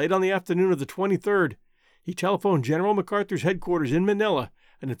 and late on the afternoon of the 23rd, he telephoned General MacArthur's headquarters in Manila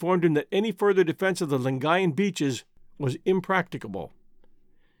and informed him that any further defense of the Lingayen beaches was impracticable.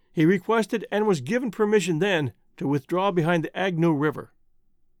 He requested and was given permission then to withdraw behind the Agno River.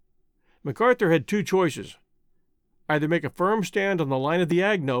 MacArthur had 2 choices: either make a firm stand on the line of the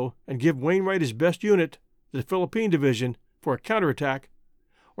Agno and give Wainwright his best unit, the Philippine Division, for a counterattack,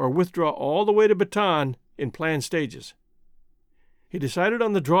 or withdraw all the way to Bataan in planned stages. He decided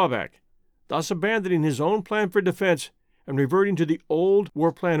on the drawback, thus abandoning his own plan for defense and reverting to the old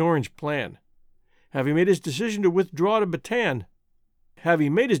War Plan Orange plan. Having made his decision to withdraw to Bataan,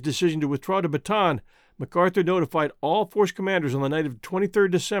 MacArthur notified all force commanders on the night of 23rd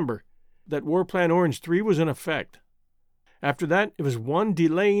December that War Plan Orange 3 was in effect. After that, it was one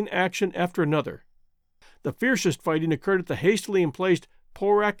delaying action after another. The fiercest fighting occurred at the hastily emplaced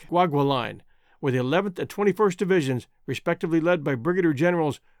Porac-Guagua line, where the 11th and 21st Divisions, respectively led by Brigadier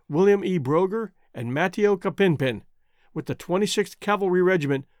Generals William E. Broger and Matteo Capinpin, with the 26th Cavalry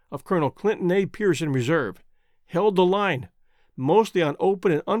Regiment of Colonel Clinton A. Pierce in reserve, held the line, mostly on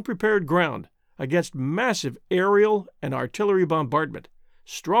open and unprepared ground, against massive aerial and artillery bombardment,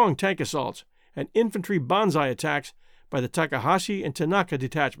 strong tank assaults, and infantry banzai attacks by the Takahashi and Tanaka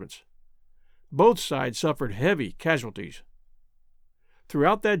detachments. Both sides suffered heavy casualties.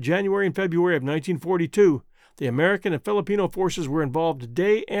 Throughout that January and February of 1942, the American and Filipino forces were involved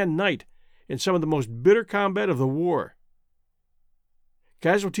day and night in some of the most bitter combat of the war.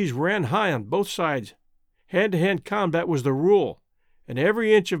 Casualties ran high on both sides. Hand-to-hand combat was the rule, and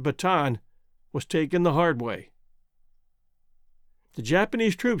every inch of Bataan was taken the hard way. The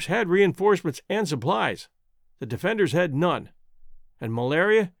Japanese troops had reinforcements and supplies. The defenders had none, and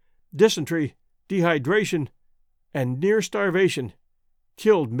malaria, dysentery, dehydration, and near starvation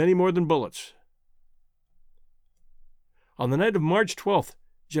killed many more than bullets. On the night of March 12th,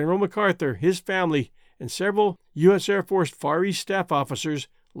 General MacArthur, his family, and several U.S. Air Force Far East staff officers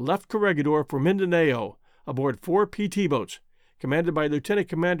left Corregidor for Mindanao aboard 4 PT boats, commanded by Lieutenant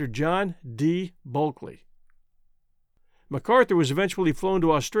Commander John D. Bulkley. MacArthur was eventually flown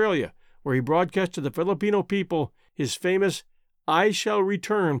to Australia, where he broadcast to the Filipino people his famous "I shall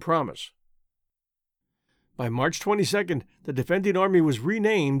return" promise. By March 22nd, the defending army was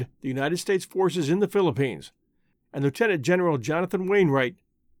renamed the United States Forces in the Philippines, and Lieutenant General Jonathan Wainwright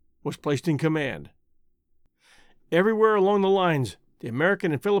was placed in command. Everywhere along the lines, the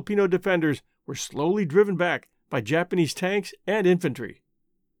American and Filipino defenders were slowly driven back by Japanese tanks and infantry.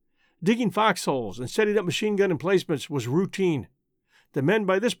 Digging foxholes and setting up machine gun emplacements was routine. The men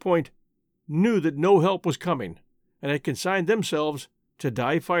by this point knew that no help was coming, and had consigned themselves to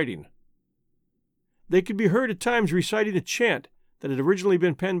die fighting. They could be heard at times reciting a chant that had originally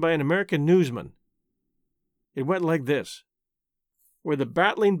been penned by an American newsman. It went like this: "We're the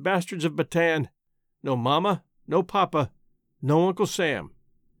battling bastards of Bataan. No mama, no papa, no Uncle Sam.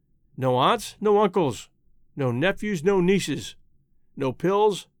 No aunts, no uncles, no nephews, no nieces, no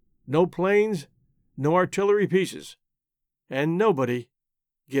pills, no planes, no artillery pieces, and nobody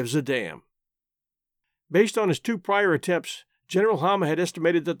gives a damn." Based on his 2 prior attempts, General Hama had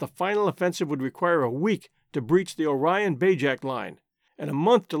estimated that the final offensive would require a week to breach the Orion-Bajak line, and a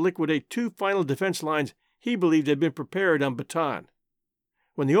month to liquidate 2 final defense lines he believed had been prepared on Bataan.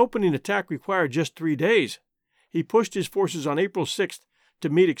 When the opening attack required just 3 days, he pushed his forces on April 6th to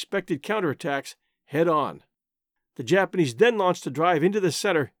meet expected counterattacks head-on. The Japanese then launched a drive into the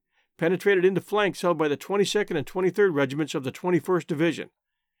center, penetrated into flanks held by the 22nd and 23rd Regiments of the 21st Division,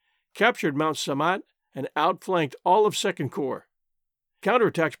 captured Mount Samat, and outflanked all of 2nd Corps.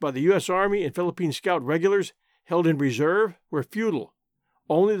 Counterattacks by the U.S. Army and Philippine Scout regulars held in reserve were futile.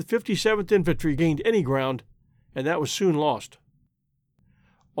 Only the 57th Infantry gained any ground, and that was soon lost.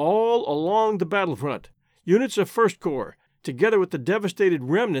 All along the battlefront, units of 1st Corps, together with the devastated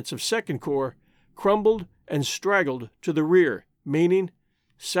remnants of 2nd Corps, crumbled and straggled to the rear, meaning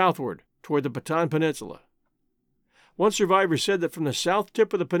southward toward the Bataan Peninsula. One survivor said that from the south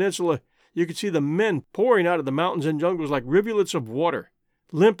tip of the peninsula, you could see the men pouring out of the mountains and jungles like rivulets of water,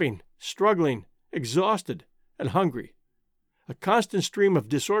 limping, struggling, exhausted, and hungry. A constant stream of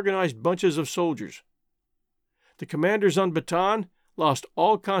disorganized bunches of soldiers. The commanders on Bataan lost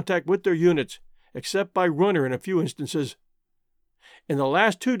all contact with their units, except by runner in a few instances. In the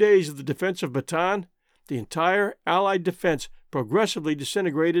last 2 days of the defense of Bataan, the entire Allied defense progressively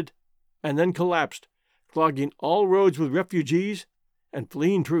disintegrated and then collapsed, clogging all roads with refugees and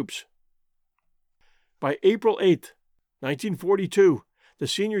fleeing troops. By April 8, 1942, the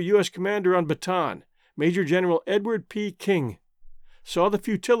senior U.S. commander on Bataan, Major General Edward P. King, saw the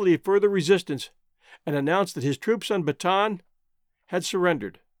futility of further resistance and announced that his troops on Bataan had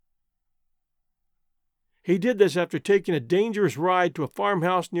surrendered. He did this after taking a dangerous ride to a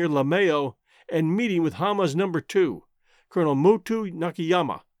farmhouse near Lameo and meeting with Hama's No. 2, Colonel Mutu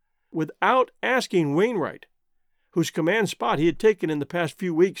Nakayama, without asking Wainwright, whose command spot he had taken in the past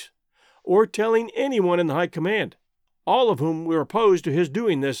few weeks, or telling anyone in the high command, all of whom were opposed to his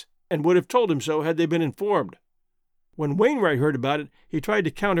doing this and would have told him so had they been informed. When Wainwright heard about it, he tried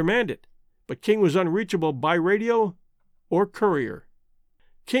to countermand it, but King was unreachable by radio or courier.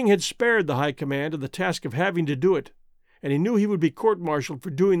 King had spared the high command of the task of having to do it, and he knew he would be court-martialed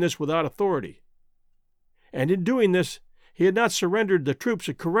for doing this without authority. And in doing this, he had not surrendered the troops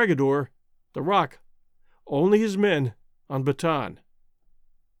at Corregidor, the Rock, only his men on Bataan.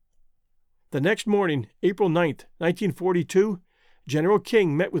 The next morning, April 9th, 1942, General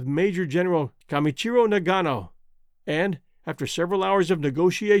King met with Major General Kamichiro Nagano, and, after several hours of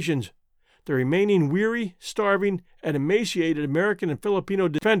negotiations, the remaining weary, starving, and emaciated American and Filipino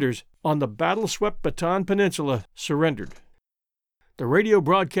defenders on the battle-swept Bataan Peninsula surrendered. The radio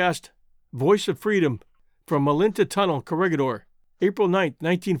broadcast, Voice of Freedom, from Malinta Tunnel, Corregidor, April 9,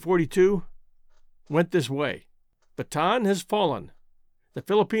 1942, went this way. Bataan has fallen. The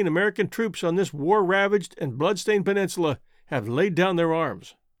Philippine-American troops on this war-ravaged and blood-stained peninsula have laid down their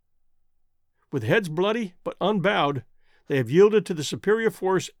arms. With heads bloody but unbowed, they have yielded to the superior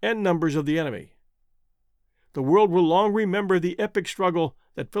force and numbers of the enemy. The world will long remember the epic struggle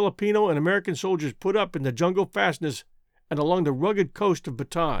that Filipino and American soldiers put up in the jungle fastness and along the rugged coast of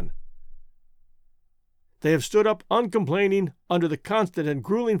Bataan. They have stood up uncomplaining under the constant and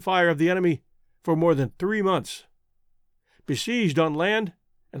grueling fire of the enemy for more than 3 months. Besieged on land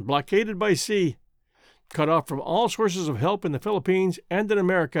and blockaded by sea, cut off from all sources of help in the Philippines and in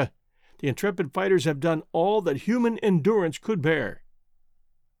America, the intrepid fighters have done all that human endurance could bear.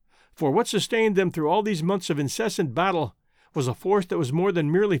 For what sustained them through all these months of incessant battle was a force that was more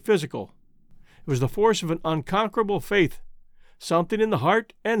than merely physical. It was the force of an unconquerable faith, something in the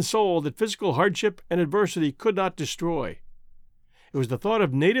heart and soul that physical hardship and adversity could not destroy. It was the thought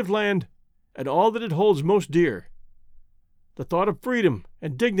of native land and all that it holds most dear, the thought of freedom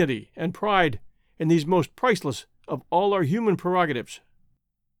and dignity and pride in these most priceless of all our human prerogatives.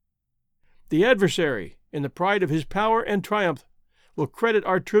 The adversary, in the pride of his power and triumph, will credit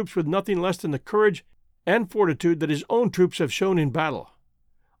our troops with nothing less than the courage and fortitude that his own troops have shown in battle.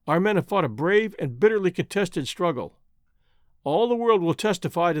 Our men have fought a brave and bitterly contested struggle. All the world will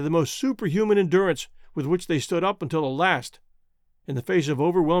testify to the most superhuman endurance with which they stood up until the last, in the face of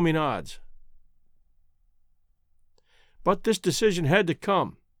overwhelming odds. But this decision had to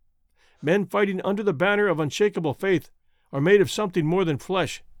come. Men fighting under the banner of unshakable faith are made of something more than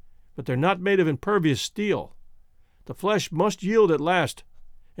flesh, but they're not made of impervious steel. The flesh must yield at last,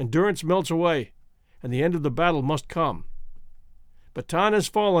 endurance melts away, and the end of the battle must come. Bataan has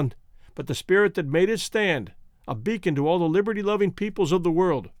fallen, but the spirit that made it stand, a beacon to all the liberty-loving peoples of the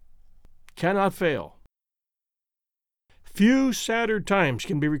world, cannot fail. Few sadder times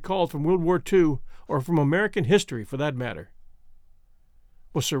can be recalled from World War II, or from American history for that matter.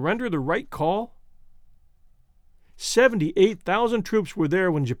 Was surrender the right call? 78,000 troops were there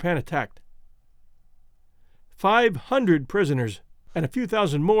when Japan attacked. 500 prisoners and a few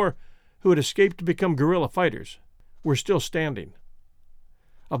thousand more who had escaped to become guerrilla fighters were still standing.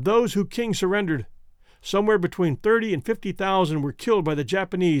 Of those who King surrendered, somewhere between 30 and 50,000 were killed by the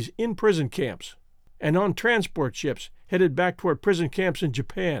Japanese in prison camps and on transport ships headed back toward prison camps in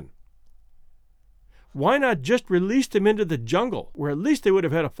Japan. Why not just release them into the jungle, where at least they would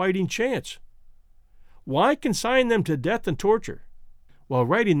have had a fighting chance? Why consign them to death and torture? While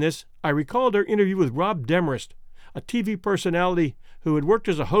writing this, I recalled our interview with Rob Demarest, a TV personality who had worked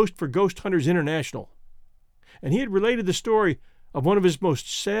as a host for Ghost Hunters International. And he had related the story of one of his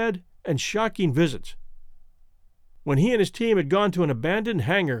most sad and shocking visits, when he and his team had gone to an abandoned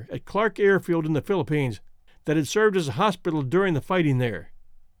hangar at Clark Airfield in the Philippines that had served as a hospital during the fighting there.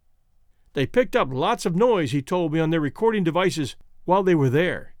 They picked up lots of noise, he told me, on their recording devices while they were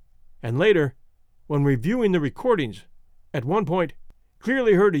there, and later, when reviewing the recordings, at one point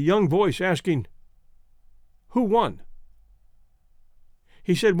clearly heard a young voice asking, "Who won?"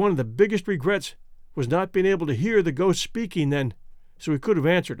 He said one of the biggest regrets was not being able to hear the ghost speaking then, so he could have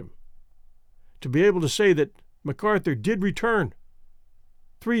answered him. To be able to say that MacArthur did return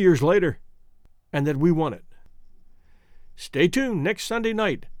 3 years later, and that we won it. Stay tuned next Sunday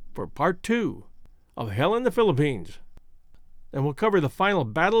night for Part 2 of Hell in the Philippines, and we'll cover the final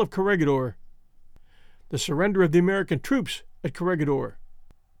Battle of Corregidor, the surrender of the American troops at Corregidor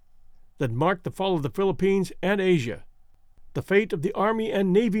that marked the fall of the Philippines and Asia, the fate of the Army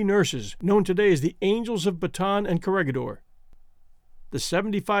and Navy nurses known today as the Angels of Bataan and Corregidor, the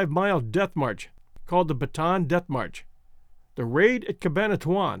 75-mile death march called the Bataan Death March, the raid at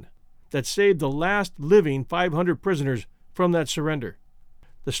Cabanatuan that saved the last living 500 prisoners from that surrender,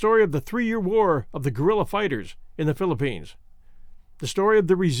 the story of the 3-year war of the guerrilla fighters in the Philippines, the story of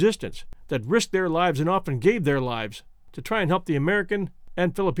the resistance that risked their lives and often gave their lives to try and help the American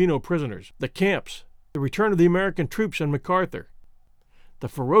and Filipino prisoners, the camps, the return of the American troops and MacArthur, the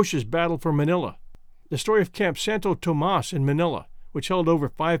ferocious battle for Manila, the story of Camp Santo Tomas in Manila, which held over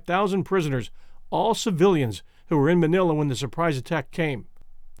 5,000 prisoners, all civilians who were in Manila when the surprise attack came,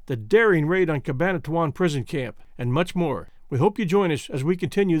 the daring raid on Cabanatuan prison camp, and much more. We hope you join us as we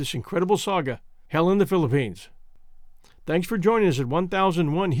continue this incredible saga Hell in the Philippines. Thanks for joining us at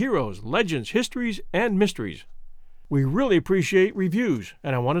 1001 Heroes, Legends, Histories, and Mysteries. We really appreciate reviews,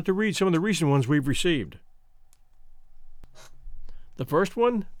 and I wanted to read some of the recent ones we've received. The first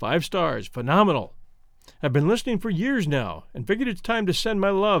one, 5 stars, phenomenal. I've been listening for years now and figured it's time to send my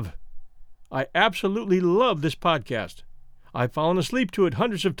love. I absolutely love this podcast. I've fallen asleep to it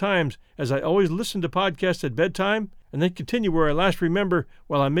hundreds of times, as I always listen to podcasts at bedtime and then continue where I last remember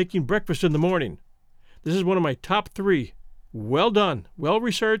while I'm making breakfast in the morning. This is one of my top 3. Well done, well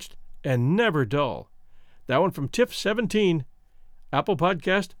researched, and never dull. That one from Tiff17, Apple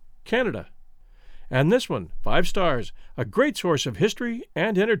Podcast, Canada. And this one, 5 stars, a great source of history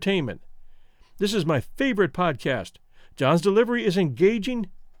and entertainment. This is my favorite podcast. John's delivery is engaging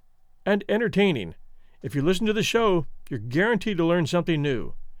and entertaining. If you listen to the show, you're guaranteed to learn something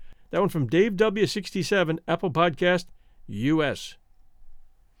new. That one from Dave W67, Apple Podcast, US.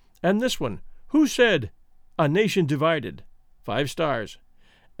 And this one, Who Said A Nation Divided? 5 stars.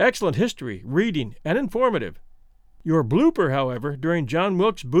 Excellent history, reading, and informative. Your blooper, however, during John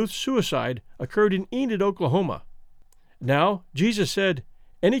Wilkes Booth's suicide occurred in Enid, Oklahoma. Now, Jesus said,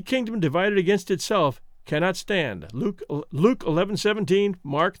 any kingdom divided against itself cannot stand. Luke 11:17,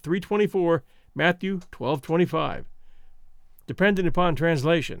 Mark 3:24, Matthew 12:25. Depending upon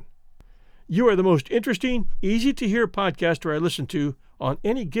translation. You are the most interesting, easy-to-hear podcaster I listen to on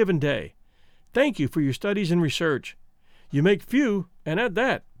any given day. Thank you for your studies and research. You make few, and at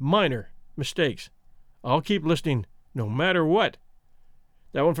that, minor, mistakes. I'll keep listening no matter what.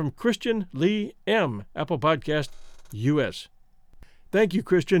 That one from Christian Lee M., Apple Podcast, US. Thank you,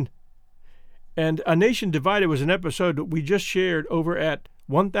 Christian. And A Nation Divided was an episode that we just shared over at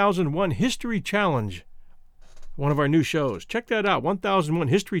 1001 History Challenge, one of our new shows. Check that out, 1001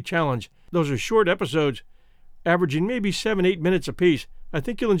 History Challenge. Those are short episodes, averaging maybe 7-8 minutes apiece. I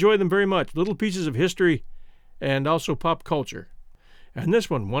think you'll enjoy them very much. Little pieces of history and also pop culture. And this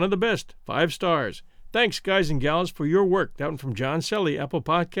one of the best, 5 stars. Thanks, guys and gals, for your work. That one from John Selly, Apple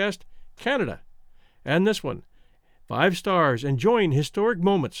Podcast, Canada. And this one, 5 stars, enjoying historic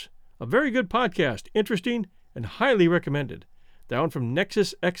moments. A very good podcast, interesting and highly recommended. That one from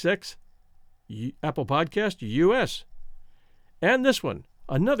Nexus XX, Apple Podcast, US. And this one,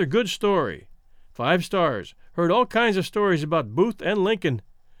 another good story. 5 stars. Heard all kinds of stories about Booth and Lincoln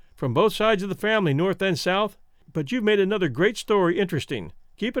from both sides of the family, North and South. But you've made another great story interesting.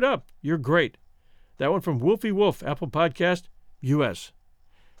 Keep it up. You're great. That one from Wolfie Wolf, Apple Podcast, US.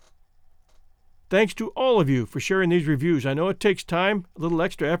 Thanks to all of you for sharing these reviews. I know it takes time, a little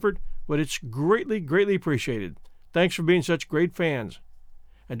extra effort, but it's greatly, greatly appreciated. Thanks for being such great fans.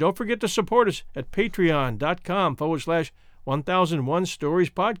 And don't forget to support us at patreon.com/1001 Stories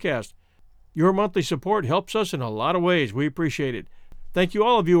Podcast. Your monthly support helps us in a lot of ways. We appreciate it. Thank you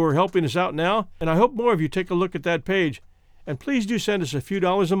all of you who are helping us out now, and I hope more of you take a look at that page. And please do send us a few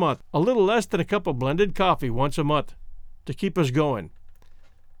dollars a month, a little less than a cup of blended coffee once a month, to keep us going.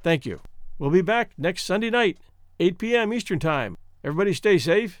 Thank you. We'll be back next Sunday night, 8 p.m. Eastern Time. Everybody stay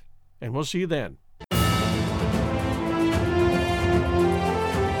safe, and we'll see you then.